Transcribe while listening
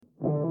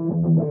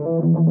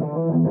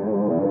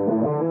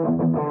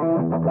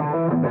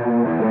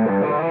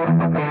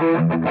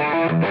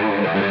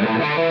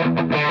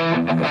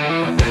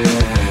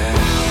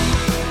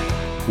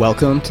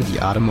Welcome to the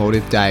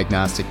Automotive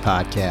Diagnostic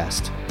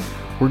Podcast.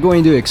 We're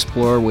going to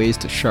explore ways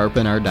to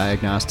sharpen our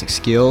diagnostic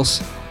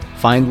skills,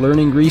 find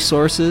learning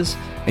resources,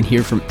 and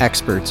hear from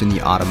experts in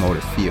the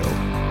automotive field.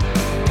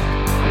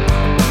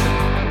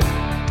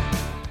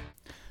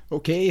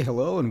 Okay,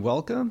 hello and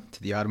welcome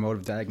to the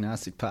Automotive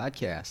Diagnostic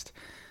Podcast.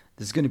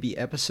 This is going to be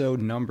episode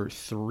number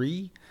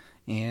 3,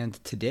 and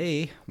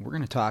today we're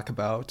going to talk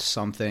about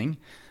something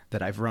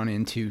that I've run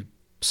into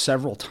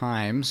several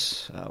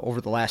times over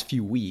the last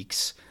few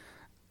weeks.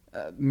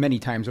 Many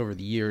times over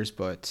the years,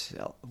 but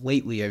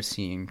lately I've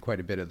seen quite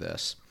a bit of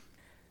this.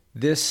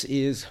 This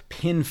is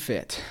pin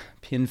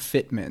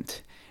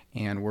fitment,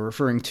 and we're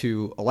referring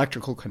to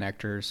electrical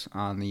connectors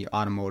on the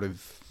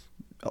automotive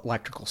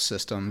electrical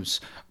systems.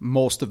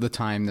 Most of the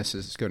time this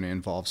is going to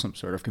involve some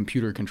sort of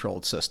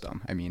computer-controlled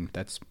system. I mean,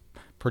 that's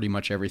pretty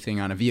much everything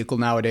on a vehicle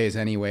nowadays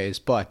anyways,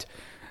 but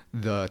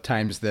the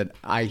times that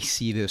I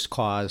see this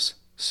cause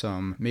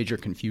some major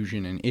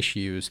confusion and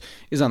issues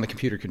is on the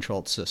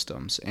computer-controlled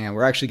systems. And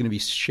we're actually going to be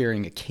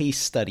sharing a case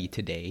study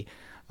today,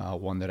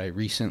 one that I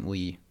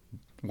recently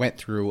went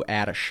through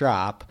at a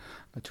shop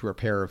to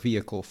repair a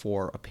vehicle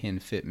for a pin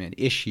fitment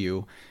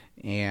issue,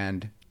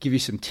 and give you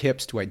some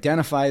tips to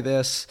identify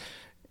this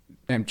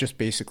and just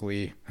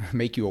basically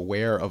make you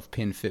aware of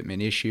pin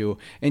fitment issue.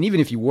 And even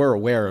if you were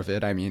aware of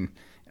it, I mean,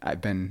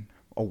 I've been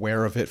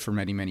aware of it for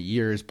many, many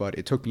years, but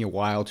it took me a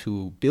while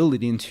to build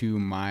it into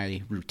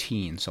my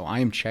routine. So I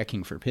am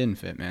checking for pin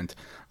fitment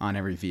on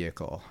every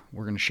vehicle.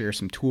 We're going to share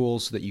some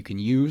tools that you can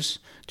use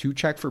to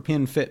check for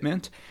pin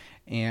fitment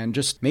and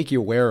just make you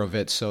aware of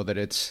it so that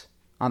it's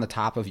on the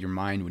top of your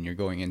mind when you're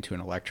going into an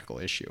electrical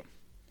issue.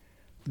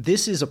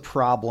 This is a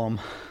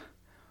problem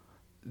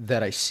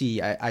that I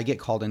see. I get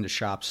called into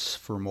shops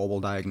for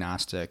mobile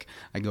diagnostic.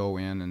 I go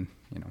in and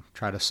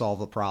try to solve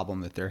a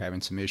problem that they're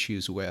having some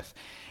issues with.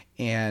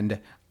 And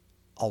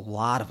a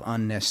lot of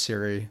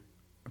unnecessary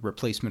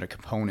replacement of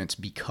components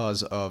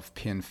because of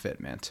pin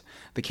fitment.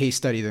 The case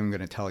study that I'm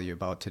going to tell you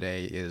about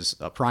today is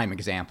a prime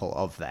example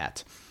of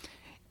that.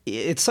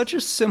 It's such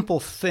a simple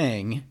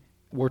thing.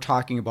 We're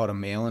talking about a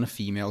male and a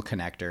female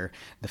connector.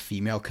 The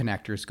female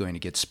connector is going to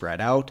get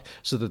spread out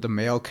so that the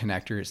male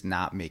connector is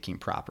not making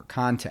proper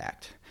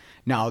contact.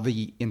 Now,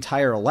 the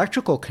entire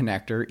electrical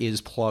connector is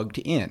plugged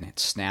in.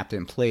 It's snapped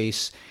in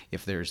place.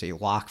 If there's a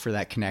lock for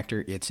that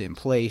connector, it's in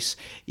place.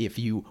 If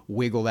you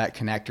wiggle that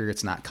connector,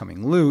 it's not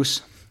coming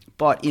loose.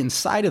 But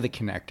inside of the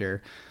connector,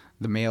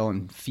 the male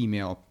and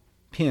female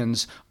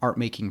pins aren't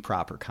making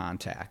proper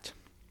contact.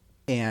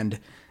 And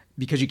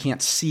because you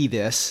can't see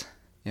this,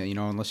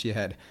 unless you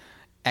had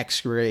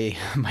X-ray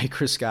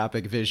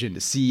microscopic vision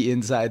to see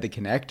inside the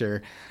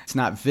connector, it's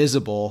not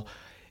visible.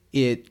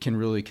 It can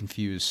really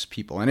confuse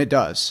people, and it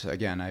does.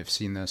 Again, I've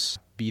seen this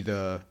be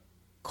the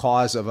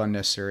cause of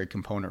unnecessary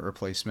component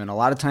replacement. A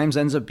lot of times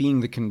ends up being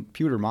the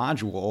computer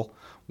module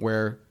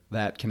where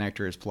that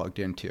connector is plugged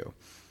into.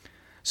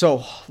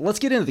 So let's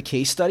get into the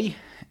case study.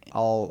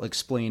 I'll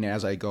explain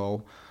as I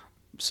go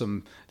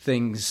some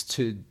things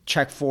to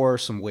check for,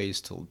 some ways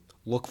to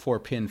look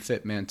for pin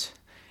fitment,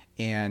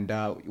 and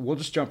we'll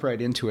just jump right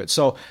into it.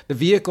 So the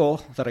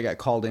vehicle that I got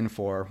called in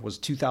for was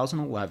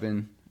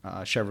 2011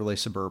 Chevrolet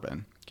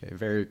Suburban. Okay, a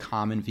very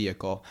common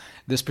vehicle.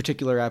 This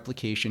particular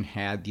application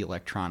had the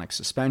electronic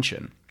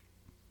suspension.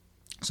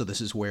 So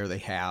this is where they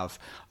have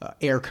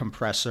air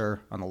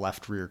compressor on the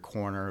left rear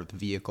corner of the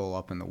vehicle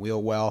up in the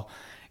wheel well,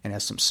 and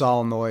has some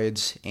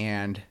solenoids,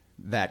 and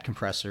that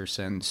compressor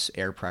sends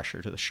air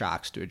pressure to the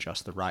shocks to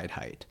adjust the ride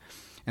height.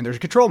 And there's a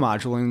control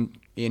module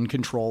in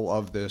control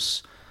of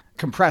this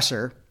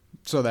compressor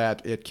so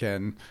that it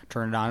can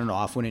turn it on and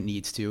off when it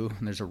needs to.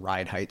 And there's a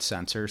ride height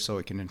sensor so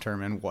it can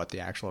determine what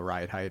the actual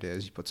ride height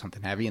is. You put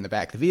something heavy in the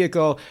back of the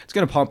vehicle, it's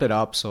going to pump it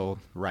up so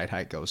ride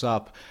height goes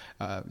up.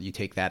 You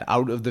take that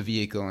out of the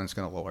vehicle and it's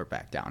going to lower it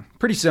back down.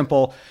 Pretty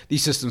simple.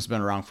 These systems have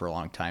been around for a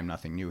long time,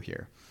 nothing new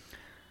here.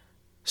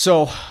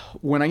 So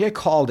when I get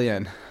called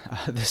in,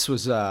 this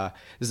is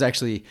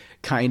actually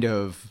kind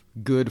of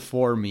good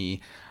for me.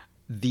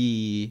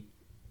 The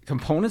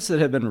components that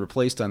have been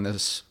replaced on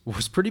this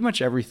was pretty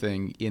much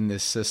everything in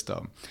this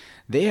system.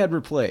 They had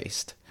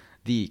replaced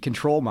the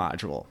control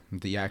module,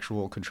 the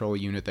actual control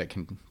unit that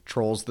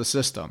controls the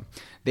system.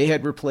 They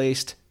had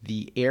replaced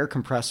the air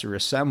compressor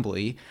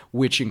assembly,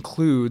 which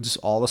includes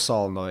all the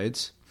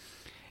solenoids,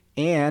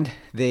 and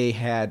they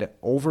had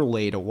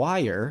overlaid a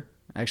wire.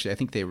 Actually, I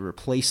think they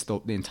replaced the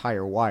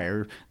entire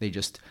wire. They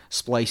just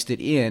spliced it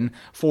in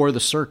for the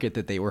circuit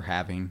that they were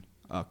having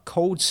a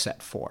code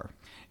set for.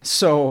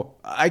 So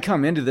I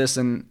come into this,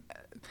 and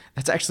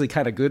that's actually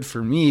kind of good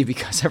for me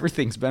because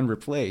everything's been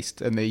replaced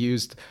and they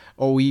used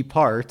OE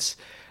parts.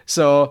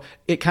 So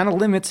it kind of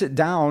limits it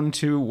down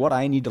to what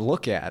I need to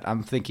look at.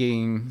 I'm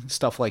thinking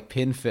stuff like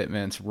pin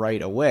fitments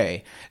right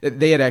away.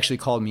 They had actually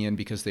called me in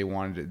because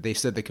they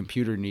said the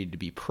computer needed to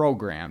be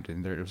programmed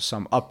and there was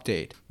some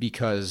update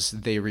because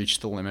they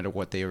reached the limit of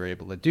what they were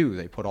able to do.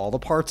 They put all the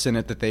parts in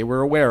it that they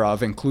were aware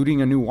of,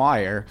 including a new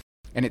wire,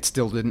 and it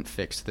still didn't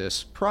fix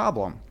this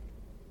problem.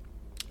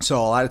 So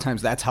a lot of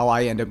times that's how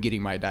I end up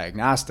getting my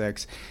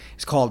diagnostics.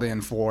 It's called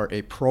in for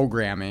a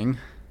programming.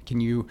 Can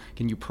you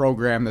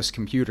program this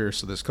computer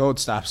so this code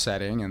stops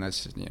setting? And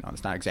that's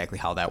not exactly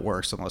how that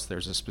works unless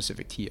there's a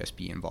specific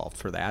TSP involved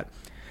for that.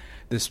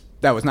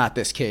 That was not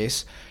this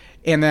case.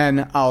 And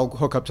then I'll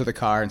hook up to the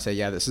car and say,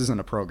 yeah, this isn't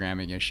a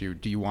programming issue.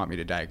 Do you want me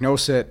to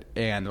diagnose it?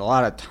 And a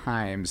lot of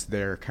times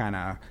they're kind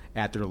of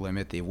at their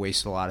limit. They've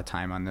wasted a lot of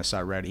time on this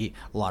already,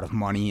 a lot of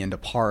money into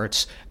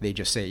parts. They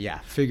just say, yeah,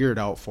 figure it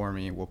out for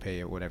me. We'll pay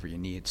you whatever you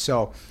need.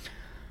 So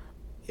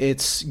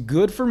it's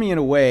good for me in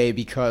a way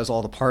because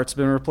all the parts have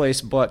been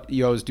replaced, but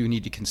you always do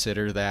need to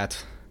consider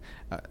that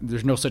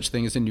there's no such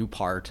thing as a new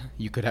part.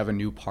 You could have a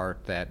new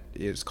part that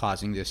is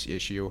causing this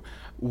issue.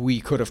 We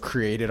could have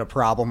created a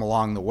problem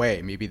along the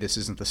way. Maybe this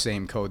isn't the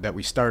same code that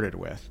we started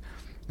with.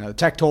 Now, the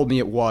tech told me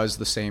it was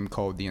the same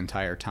code the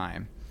entire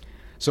time.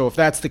 So if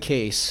that's the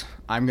case,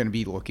 I'm going to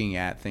be looking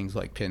at things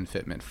like pin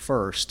fitment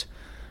first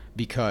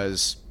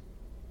because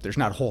there's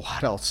not a whole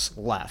lot else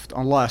left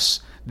unless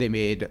they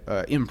made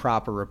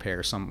improper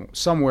repair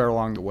somewhere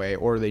along the way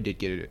or they did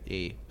get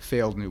a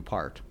failed new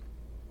part.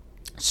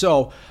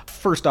 So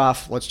first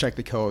off, let's check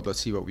the code. Let's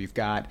see what we've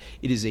got.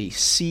 It is a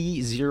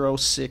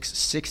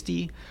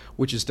C0660,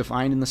 which is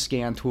defined in the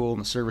scan tool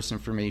and the service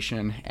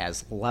information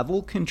as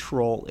level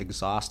control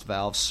exhaust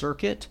valve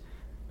circuit,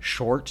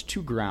 short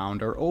to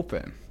ground or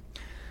open.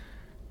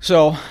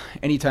 So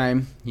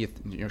anytime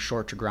you're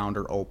short to ground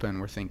or open,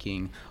 we're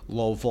thinking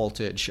low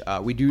voltage.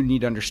 We do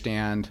need to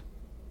understand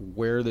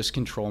where this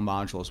control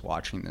module is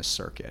watching this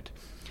circuit.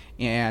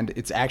 And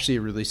it's actually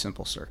a really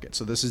simple circuit.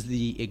 So this is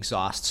the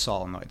exhaust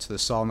solenoid. So the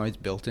solenoid's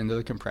built into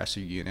the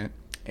compressor unit.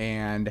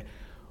 And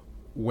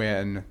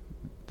when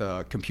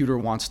the computer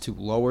wants to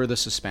lower the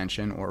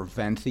suspension or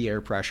vent the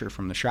air pressure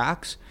from the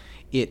shocks,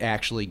 it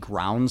actually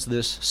grounds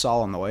this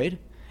solenoid.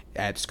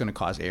 It's going to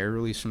cause air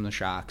release from the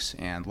shocks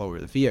and lower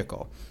the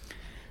vehicle.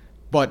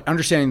 But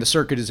understanding the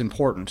circuit is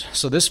important.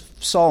 So this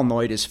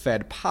solenoid is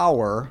fed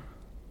power.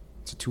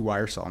 It's a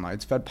 2-wire solenoid.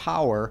 It's fed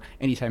power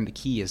anytime the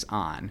key is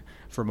on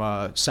from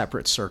a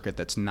separate circuit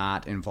that's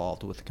not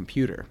involved with the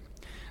computer.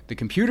 The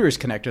computer is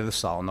connected to the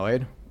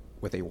solenoid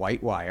with a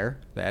white wire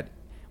that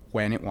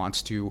when it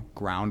wants to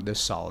ground this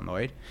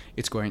solenoid,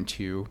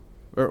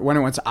 when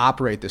it wants to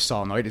operate this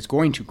solenoid, it's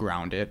going to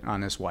ground it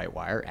on this white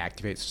wire,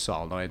 activates the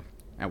solenoid,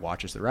 and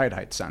watches the ride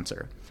height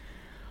sensor.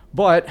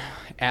 But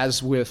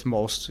as with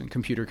most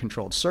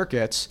computer-controlled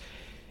circuits,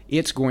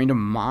 it's going to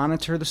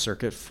monitor the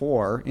circuit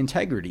for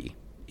integrity.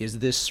 Is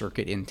this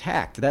circuit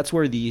intact? That's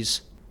where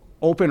these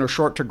open or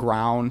short to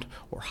ground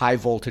or high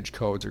voltage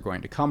codes are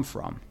going to come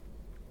from.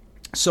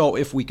 So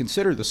if we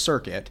consider the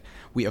circuit,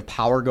 we have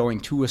power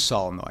going to a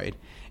solenoid,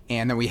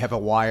 and then we have a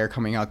wire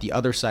coming out the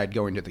other side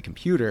going to the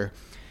computer.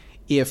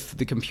 If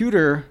the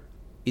computer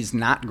is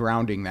not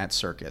grounding that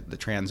circuit, the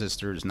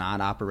transistor is not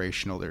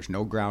operational, there's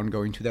no ground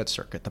going to that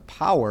circuit,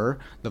 the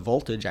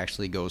voltage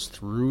actually goes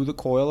through the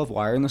coil of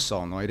wire in the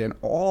solenoid and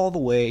all the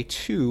way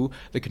to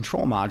the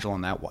control module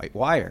on that white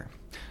wire.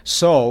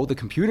 So the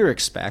computer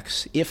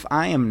expects if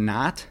I am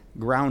not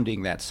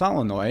grounding that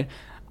solenoid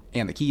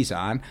and the key's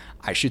on,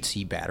 I should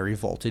see battery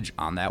voltage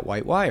on that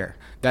white wire.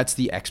 That's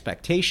the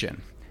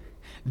expectation.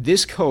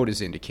 This code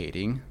is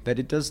indicating that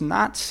it does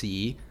not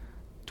see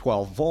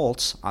 12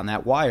 volts on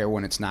that wire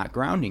when it's not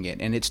grounding it.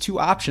 And its two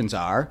options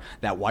are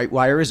that white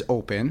wire is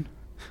open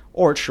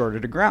or it's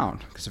shorted to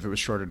ground. Because if it was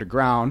shorted to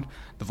ground,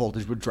 the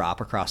voltage would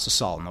drop across the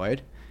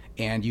solenoid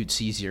and you'd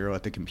see 0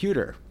 at the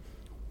computer.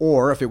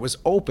 Or if it was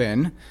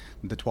open,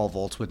 the 12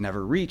 volts would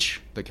never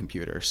reach the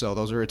computer. So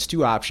those are its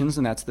two options,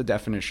 and that's the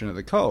definition of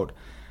the code.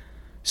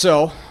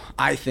 So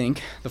I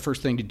think the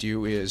first thing to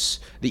do is,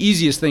 the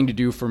easiest thing to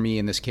do for me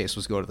in this case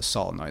was go to the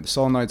solenoid. The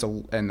solenoid's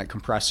and the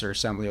compressor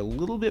assembly a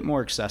little bit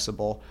more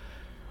accessible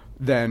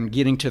than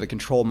getting to the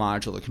control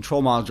module. The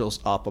control module's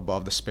up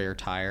above the spare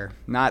tire.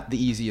 Not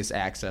the easiest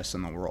access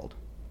in the world.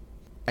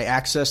 I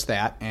access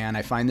that, and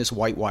I find this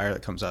white wire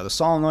that comes out of the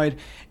solenoid.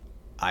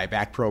 I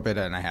back probe it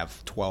and I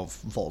have 12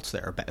 volts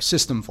there,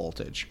 system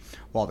voltage,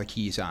 while the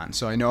key's on.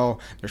 So I know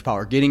there's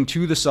power getting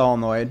to the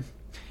solenoid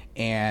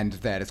and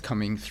that it's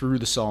coming through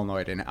the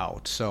solenoid and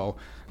out. So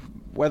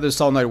whether the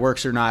solenoid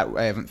works or not,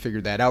 I haven't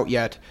figured that out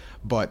yet,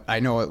 but I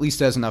know at least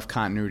has enough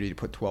continuity to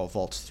put 12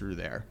 volts through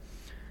there.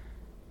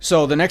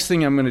 So the next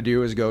thing I'm going to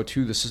do is go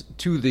to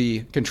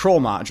the control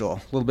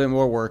module. A little bit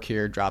more work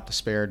here, drop the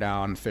spare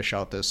down, fish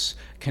out this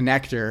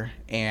connector,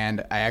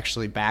 and I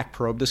actually back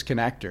probe this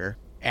connector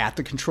at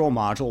the control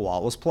module while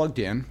it was plugged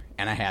in,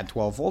 and I had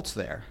 12 volts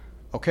there.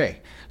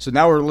 Okay, so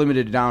now we're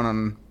limited down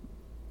on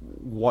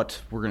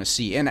what we're going to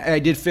see. And I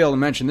did fail to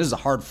mention, this is a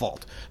hard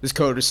fault. This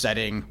code is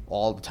setting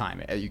all the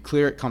time. You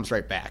clear it, comes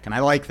right back. And I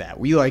like that.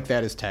 We like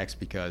that as techs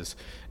because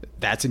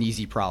that's an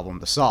easy problem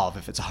to solve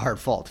if it's a hard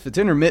fault. If it's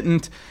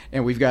intermittent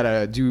and we've got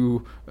to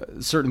do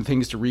certain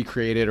things to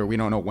recreate it, or we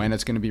don't know when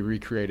it's going to be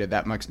recreated,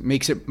 that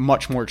makes it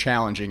much more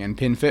challenging. And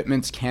pin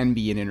fitments can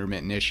be an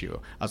intermittent issue.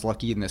 I was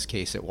lucky in this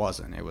case it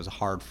wasn't. It was a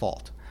hard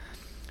fault.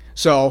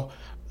 So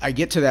I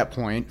get to that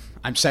point.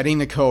 I'm setting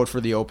the code for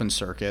the open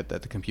circuit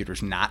that the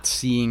computer's not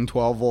seeing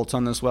 12 volts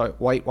on this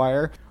white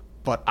wire,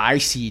 but I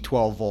see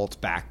 12 volts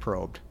back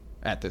probed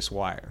at this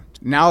wire.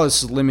 Now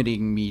this is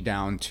limiting me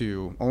down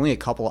to only a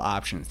couple of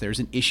options. There's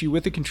an issue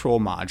with the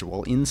control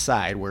module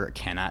inside where it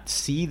cannot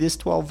see this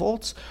 12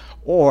 volts,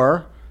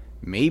 or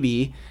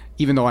maybe,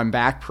 even though I'm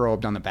back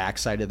probed on the back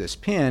side of this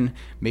pin,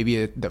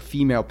 maybe the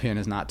female pin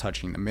is not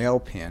touching the male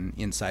pin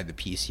inside the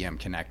PCM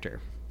connector.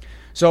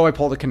 So I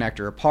pull the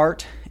connector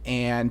apart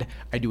and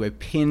I do a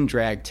pin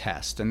drag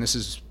test. And this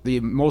is the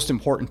most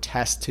important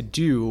test to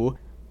do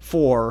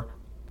for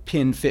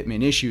pin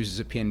fitment issues, is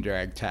a pin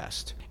drag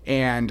test.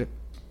 And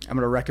I'm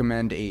going to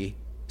recommend a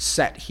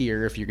set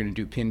here if you're going to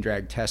do pin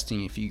drag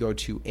testing. If you go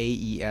to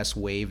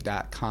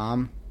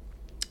aeswave.com,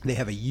 they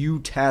have a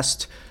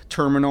U-test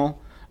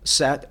terminal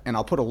set, and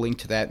I'll put a link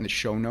to that in the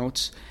show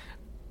notes.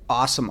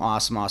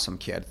 Awesome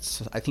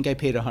kit. I think I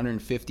paid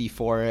 $150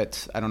 for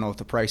it. I don't know if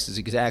the price is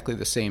exactly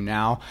the same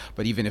now,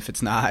 but even if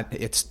it's not,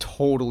 it's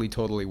totally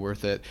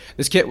worth it.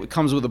 This kit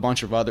comes with a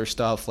bunch of other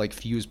stuff like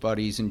fuse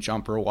buddies and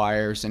jumper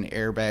wires and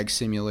airbag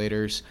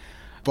simulators.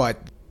 But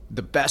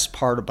the best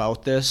part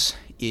about this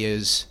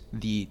is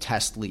the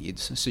test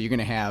leads. So you're going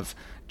to have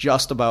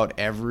just about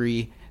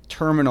every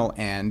terminal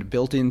end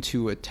built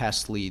into a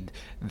test lead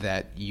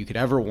that you could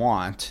ever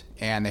want,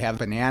 and they have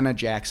banana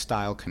jack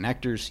style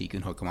connectors so you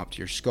can hook them up to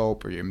your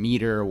scope or your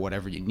meter or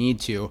whatever you need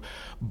to,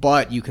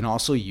 but you can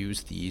also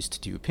use these to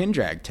do pin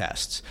drag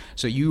tests.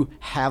 So you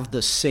have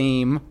the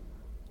same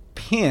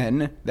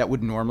pin that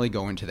would normally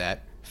go into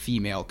that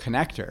female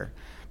connector,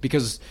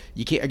 because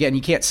you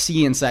can't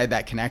see inside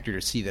that connector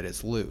to see that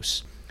it's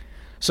loose.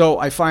 So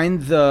I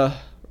find the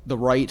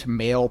right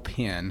male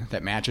pin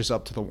that matches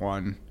up to the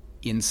one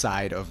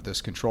inside of this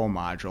control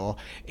module,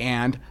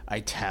 and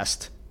I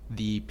test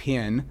the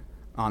pin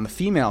on the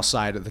female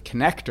side of the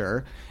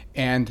connector,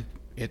 and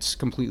it's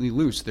completely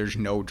loose. There's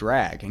no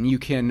drag. And you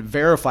can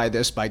verify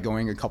this by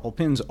going a couple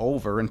pins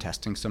over and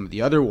testing some of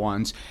the other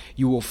ones.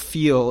 You will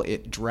feel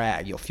it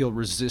drag. You'll feel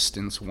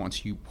resistance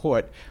once you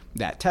put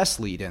that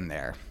test lead in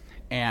there.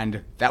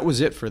 And that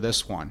was it for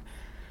this one.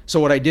 So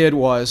what I did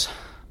was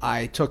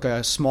I took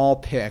a small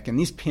pick, and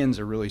these pins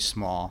are really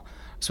small,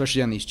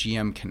 especially on these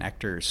GM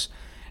connectors,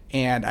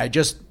 and I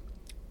just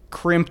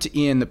crimped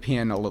in the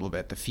pin a little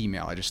bit, the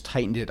female. I just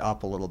tightened it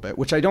up a little bit,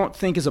 which I don't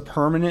think is a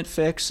permanent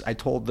fix. I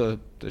told the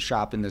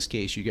shop in this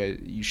case,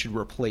 you should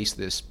replace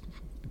this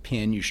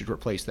pin, you should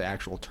replace the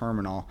actual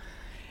terminal.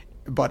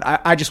 But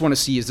I just want to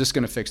see, is this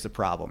going to fix the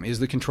problem? Is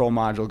the control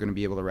module going to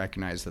be able to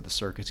recognize that the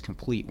circuit's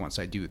complete once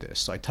I do this?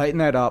 So I tightened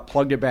that up,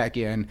 plugged it back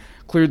in,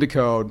 cleared the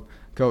code,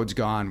 code's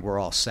gone, we're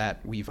all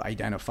set, we've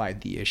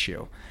identified the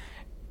issue.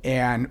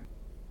 And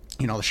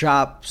the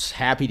shop's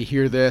happy to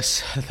hear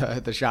this.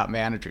 The shop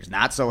manager's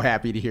not so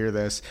happy to hear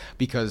this,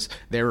 because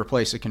they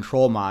replaced a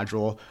control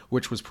module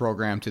which was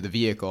programmed to the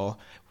vehicle,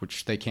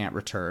 which they can't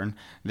return.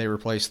 They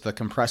replaced the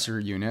compressor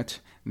unit,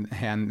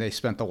 and they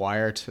spent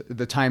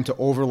the time to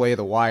overlay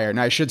the wire. And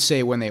I should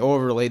say, when they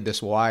overlaid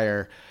this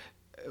wire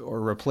or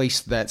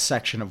replaced that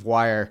section of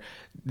wire,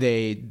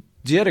 they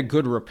did a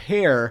good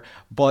repair,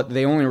 but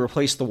they only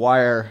replaced the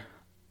wire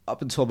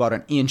up until about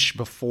an inch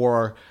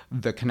before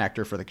the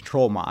connector for the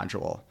control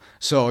module.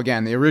 So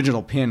again, the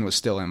original pin was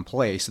still in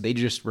place. They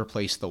just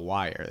replaced the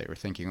wire. They were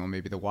thinking, well,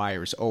 maybe the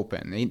wire is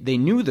open. They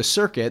knew the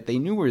circuit, they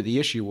knew where the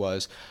issue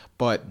was,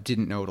 but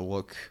didn't know to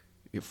look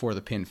for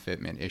the pin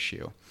fitment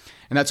issue.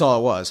 And that's all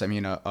it was. I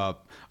mean, a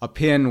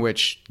pin,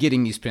 which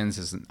getting these pins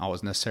isn't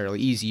always necessarily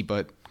easy,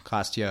 but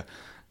cost you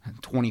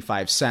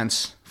 25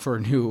 cents for a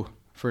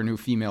new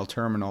female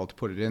terminal to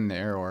put it in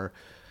there, or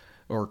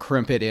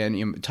crimp it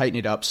in, tighten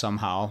it up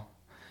somehow.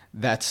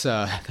 That's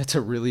a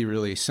really,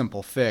 really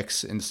simple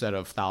fix instead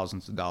of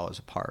thousands of dollars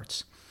of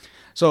parts.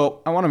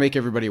 So I want to make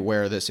everybody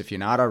aware of this, if you're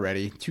not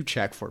already, to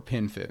check for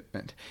pin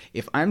fitment.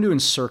 If I'm doing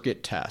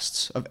circuit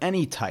tests of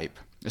any type,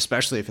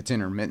 especially if it's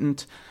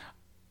intermittent,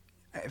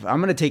 if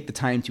I'm going to take the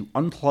time to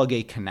unplug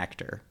a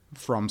connector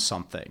from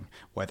something,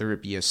 whether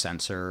it be a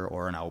sensor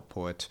or an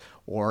output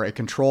or a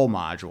control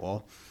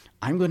module,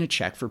 I'm going to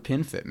check for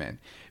pin fitment.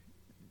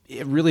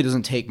 It really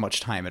doesn't take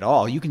much time at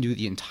all. You can do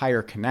the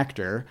entire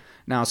connector.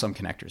 Now, some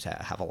connectors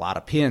have a lot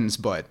of pins,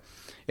 but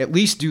at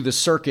least do the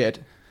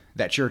circuit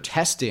that you're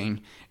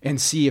testing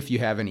and see if you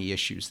have any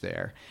issues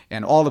there.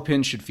 And all the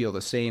pins should feel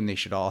the same. They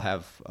should all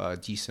have a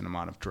decent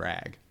amount of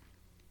drag.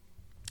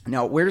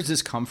 Now, where does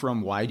this come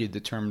from? Why did the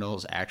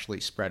terminals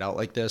actually spread out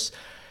like this?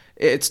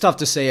 It's tough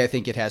to say. I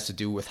think it has to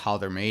do with how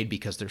they're made,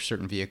 because there's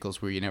certain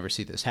vehicles where you never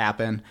see this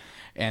happen.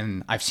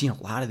 And I've seen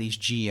a lot of these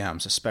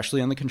GMs,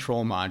 especially on the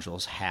control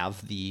modules,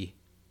 have the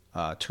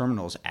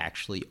terminals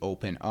actually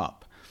open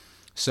up.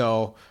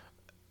 So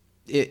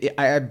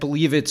I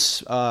believe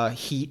it's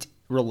heat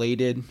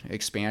related,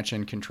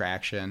 expansion,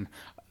 contraction.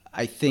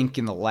 I think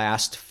in the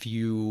last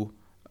few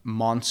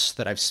months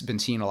that I've been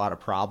seeing a lot of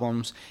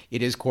problems,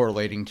 it is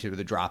correlating to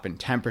the drop in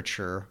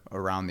temperature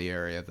around the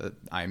area that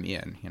I'm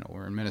in.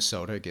 We're in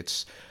Minnesota. It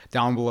gets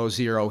down below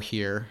zero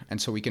here, and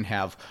so we can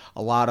have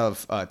a lot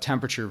of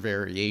temperature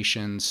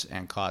variations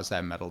and cause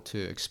that metal to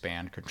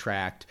expand,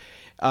 contract.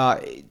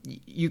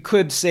 You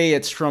could say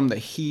it's from the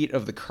heat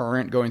of the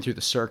current going through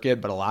the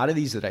circuit, but a lot of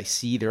these that I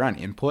see, they're on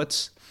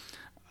inputs.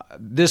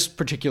 This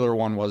particular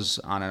one was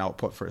on an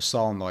output for a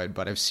solenoid,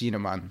 but I've seen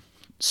them on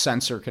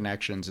sensor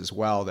connections as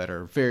well that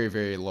are very,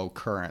 very low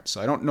current.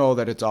 So I don't know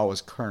that it's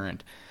always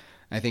current.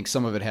 I think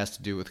some of it has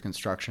to do with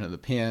construction of the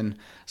pin.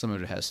 Some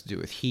of it has to do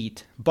with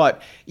heat.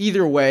 But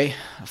either way,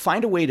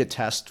 find a way to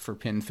test for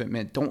pin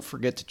fitment. Don't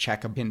forget to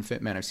check a pin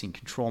fitment. I've seen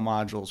control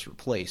modules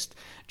replaced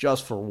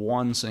just for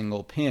one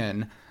single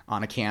pin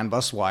on a CAN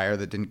bus wire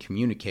that didn't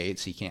communicate,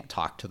 so you can't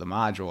talk to the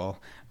module.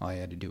 All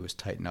you had to do was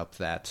tighten up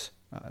that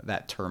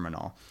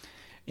terminal.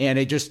 And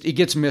it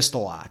gets missed a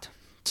lot.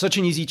 Such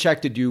an easy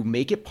check to do.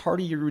 Make it part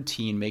of your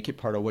routine. Make it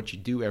part of what you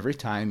do every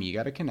time you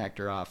got a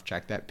connector off.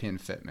 Check that pin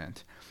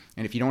fitment.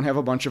 And if you don't have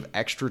a bunch of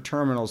extra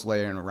terminals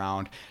laying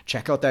around,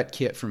 check out that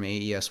kit from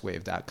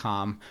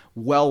aeswave.com.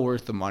 Well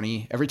worth the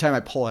money. Every time I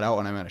pull it out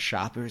when I'm at a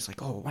shop, it's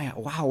like, oh,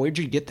 wow, where'd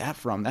you get that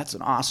from? That's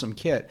an awesome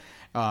kit.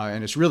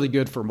 And it's really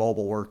good for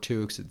mobile work,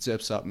 too, because it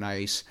zips up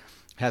nice.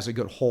 Has a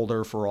good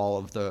holder for all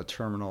of the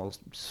terminals,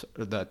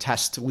 the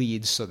test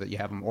leads, so that you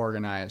have them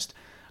organized.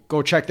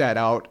 Go check that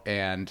out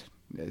and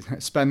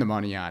spend the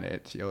money on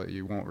it.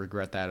 You won't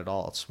regret that at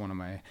all. It's one of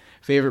my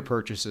favorite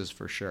purchases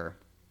for sure.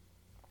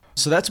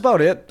 So that's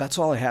about it. That's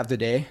all I have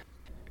today.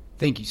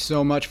 Thank you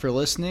so much for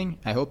listening.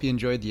 I hope you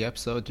enjoyed the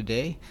episode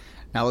today.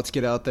 Now let's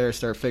get out there,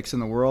 start fixing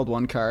the world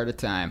one car at a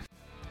time.